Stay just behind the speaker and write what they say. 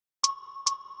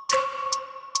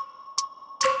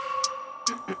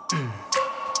I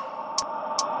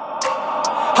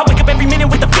wake up every minute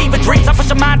with the fever dreams. I push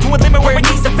my mind to a limit where it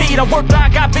needs to be. I work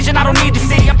blind, got vision I don't need to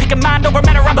see. I'm picking mind over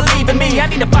matter, I believe in me. I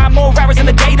need to find more hours in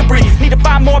the day to breathe. Need to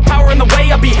find more power in the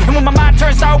way I be. And when my mind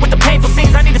turns sour with the painful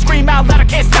scenes, I need to scream out loud, I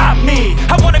can't stop me.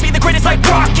 I wanna be the greatest like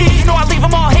Rocky. You know I leave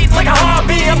them all hating like a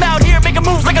hobby. I'm out here making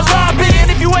moves like a lobby.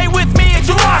 And if you ain't with me, it's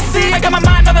your loss, see. I got my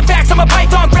mind on the facts, I'm a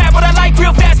python, grab what I like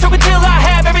real fast. Stroke until I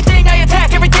have everything I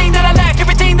attack, everything that I lack,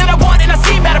 everything that I want and I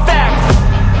see, matter of fact.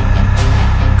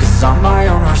 Cause I'm my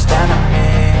own worst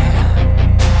enemy.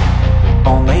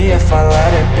 Only if I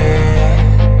let it be.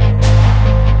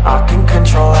 I can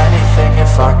control anything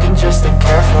if I can just think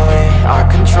carefully. I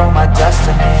control my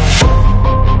destiny.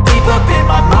 Deep up in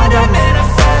my mind I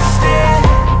manifest it.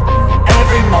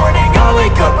 Every morning I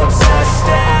wake up obsessed,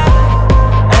 and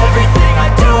everything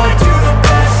I do the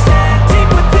best. And deep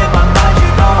within my mind you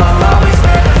know I'll always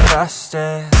manifest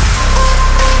it.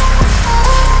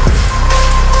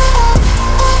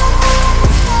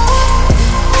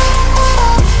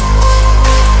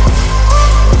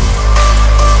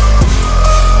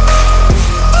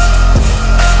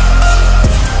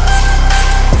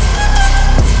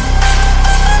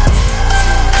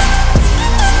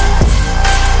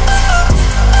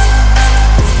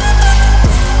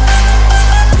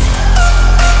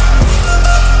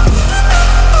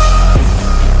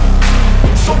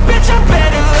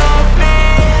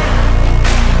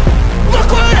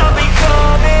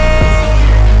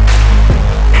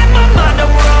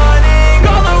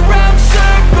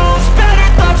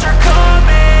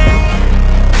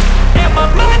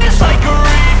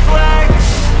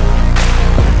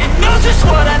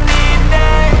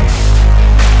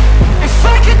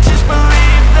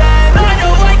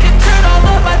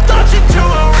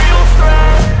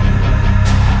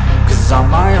 I'm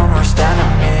my own worst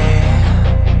enemy.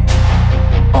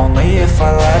 Only if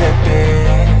I let it be.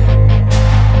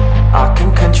 I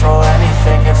can control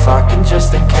anything if I can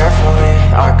just think carefully.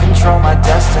 I control my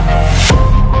destiny.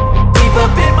 Deep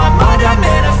up in my mind I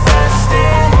manifest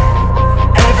it.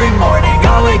 Every morning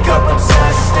I wake up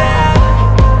obsessed, and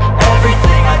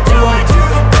everything I do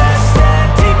the best.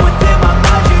 And deep within my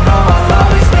mind you know I'll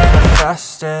always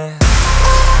manifest it.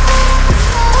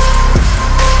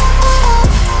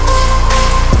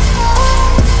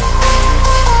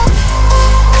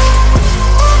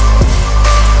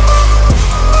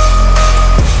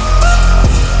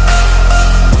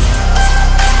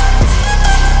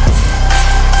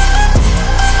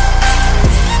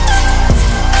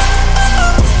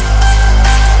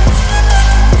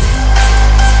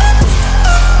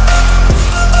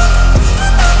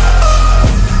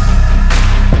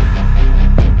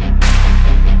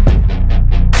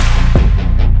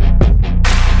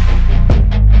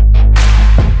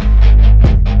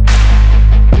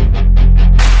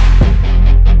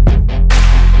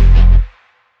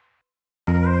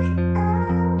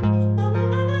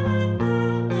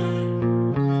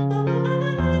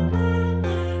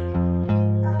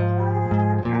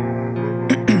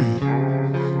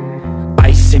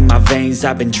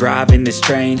 I've been driving this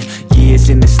train, years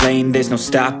in this lane, there's no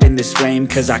stopping this flame.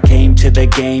 Cause I came to the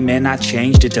game and I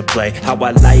changed it to play how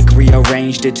I like,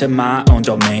 rearranged it to my own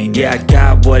domain. Yeah, I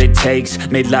got what it takes,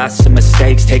 made lots of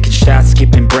mistakes, taking shots,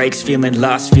 skipping breaks, feeling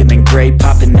lost, feeling great,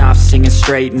 popping off, singing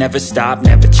straight, never stopped,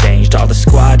 never changed. All the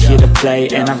squad here to play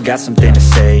and I've got something to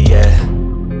say, yeah.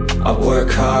 I work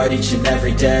hard each and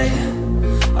every day,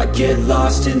 I get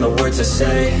lost in the words I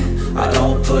say. I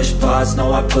don't push pause,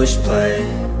 no I push play.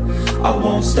 I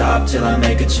won't stop till I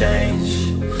make a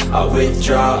change. I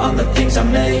withdraw on the things I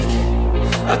make.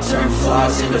 I turn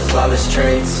flaws into flawless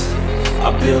traits.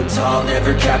 I build tall,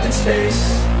 never capped in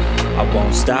space. I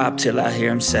won't stop till I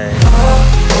hear him say, oh,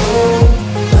 oh,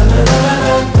 la la la la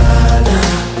la la,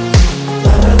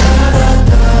 la la la la la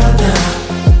la,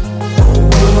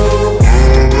 oh,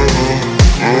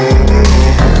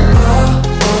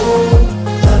 oh,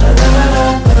 la la la la la la,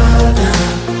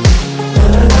 la la la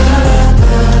la la.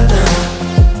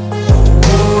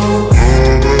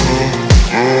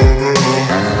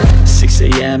 6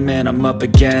 a.m. and I'm up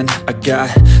again. I got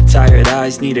tired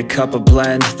eyes, need a cup of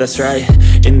blend. That's right,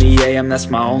 in the AM that's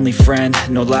my only friend.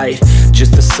 No light,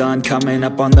 just the sun coming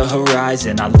up on the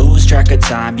horizon. I lose track of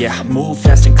time, yeah, I move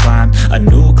fast and climb a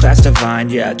new class divine,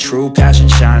 yeah, true passion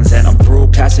shines. And I'm through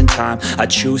passing time, I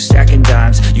choose stacking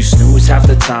dimes. You snooze half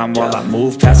the time while I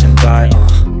move passing by.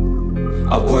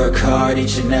 I work hard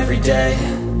each and every day,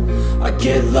 I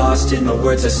get lost in the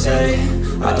words I say.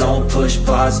 I don't push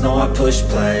pause, no I push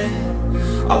play.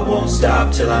 I won't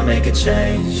stop till I make a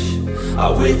change. I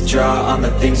withdraw on the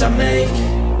things I make.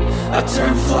 I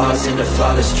turn flaws into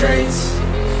flawless traits.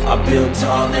 I build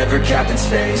tall, never capped in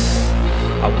space.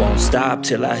 I won't stop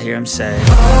till I hear him say,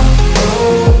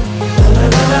 Oh, oh,